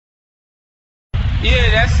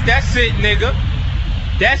Yeah, that's it, nigga.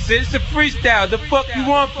 That's it. It's a freestyle. The fuck you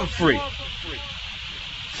want for free?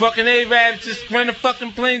 Fucking Arabs just ran the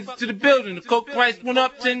fucking planes to the building. The coke price went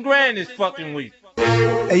up 10 grand this fucking week.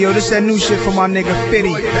 Hey yo, this that new shit from my nigga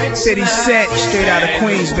 50. 50 Cent, straight out of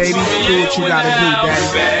Queens, baby. Do what you gotta do,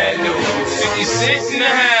 daddy. Bad news. 50 cents in the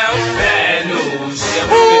house. Bad news. 50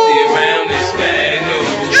 around this bad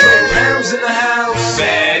news. 12 pounds in the house.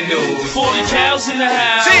 Bad news. 40 cows in the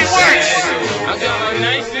house. Teamwork. I got my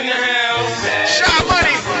knife in the house. Shot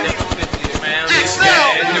money. 50 around Get this slow.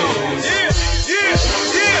 bad news.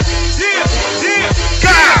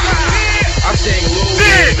 I think Lil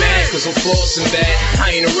Wayne mad cause I'm flossing bad.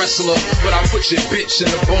 I ain't a wrestler, but I put your bitch in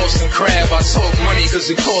the Boston Crab. I talk money cause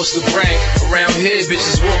it costs to brag. Around here,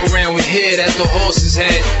 bitches walk around with hair that the horses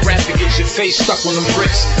had. Rap to get your face stuck on them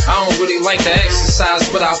bricks. I don't really like to exercise,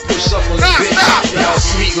 but I push up on the bitch. Y'all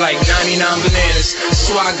sweet like 99 bananas,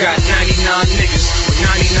 so I got 99 niggas with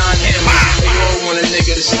 99 hammers. They all want a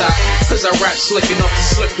nigga to stop, cause I rap slick enough to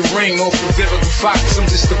slip the ring off of Vivica Fox. I'm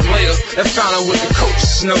just a player that found out what the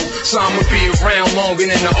coaches know, so I'ma be around longer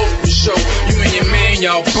than the Oprah show. You and your man,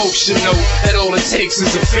 y'all both should know that all it takes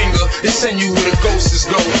is a finger to send you where the ghosts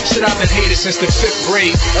go. Shit, I've been hated since the 5th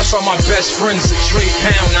grade. That's why my best friends are Dre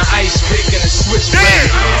Pound, the ice pick, and the switchblade.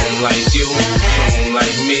 I don't like you, you don't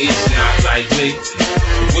like me, it's not likely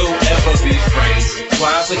we'll ever be friends. Why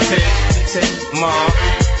pretend, mom?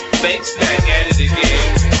 Fakes back at it again.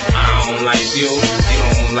 I don't like you, you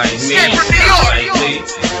don't like me, it's not likely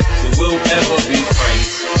we'll ever be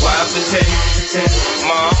friends. Why pretend,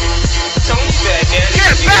 mom? Tony back at it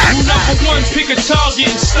again. Number one, pick a target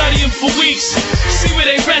and study 'em for weeks. See where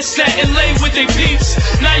they rest at and lay with they peeps.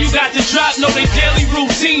 Now you got the drop, know they daily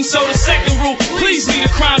routine. So the second rule, please leave the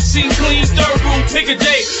crime scene clean. Third rule, pick a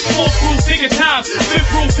day. Fourth rule, pick a time.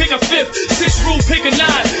 Fifth rule, pick a fifth. Sixth rule, pick a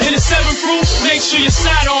 9. And the seventh rule, make sure your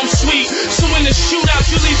sidearm's sweet. So in the shootout,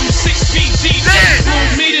 you leave them 6 feet deep. Eighth rule,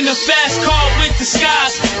 meet in a fast car with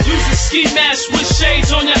disguise. Use a ski mask with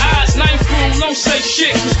shades on your eyes. Ninth rule, don't say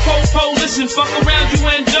shit, cause po-po, listen, fuck around, you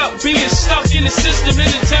end up being stuck in the system. In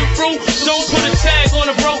the 10th rule, don't put a tag on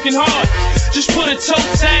a broken heart. Just put a toe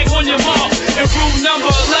tag on your mark. And rule number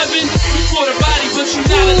 11, you caught a body, but you're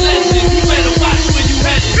not a legend. You better watch where you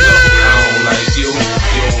headed. I don't like you,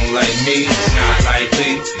 you don't like me, it's not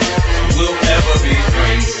likely we'll ever be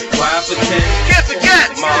friends. Why pretend? Can't forget.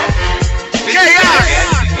 Mom,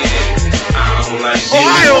 Chaos. I don't like you,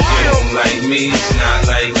 you don't like me, it's not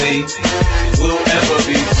likely we'll ever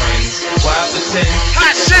be friends. Why pretend?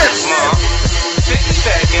 Hot shit. Mom, 50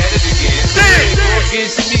 back at it again.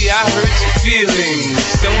 Against me, I hurt your feelings.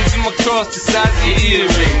 Stones in my cross the size of your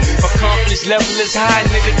earring. My confidence level is high,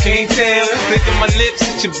 nigga can't tell. Licking my lips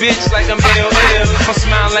at your bitch like I'm LL. I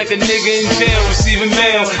smile like a nigga in jail, receiving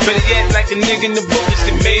mail. Better yet, like a nigga in the books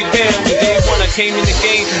that made bail. The day when I came in the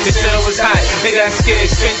game, they said I was hot. They got scared,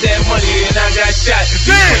 spent that money, and I got shot. You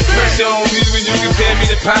put pressure on me when you compare me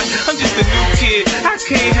to Pop. I'm just a new kid, I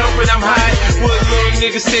can't help it, I'm high. What a little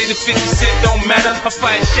nigga say the 50 cent don't matter. I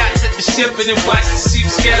fire shots at the ship and then watch the sheep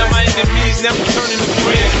scatter. My enemies never turn into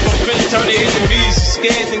friends. My friends turn to enemies. You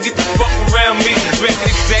scared and get the fuck around me. Record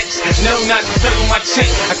execs, no, not to double my check.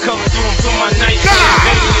 I come through and put my knife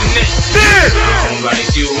in the neck. I don't like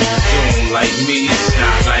you, you don't like me, it's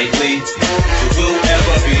not likely we'll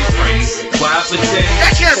ever be friends. Why pretend?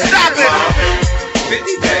 I can't stop it.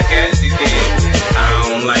 50 back at it again. I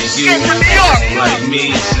don't like you, Escape from New you York. don't like me,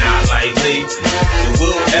 it's not likely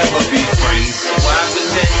we'll ever be friends. Why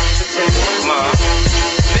pretend? Mom,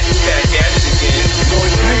 50 back at it again. Boy,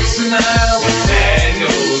 drinks in the house, bad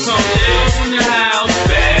news. Come down in the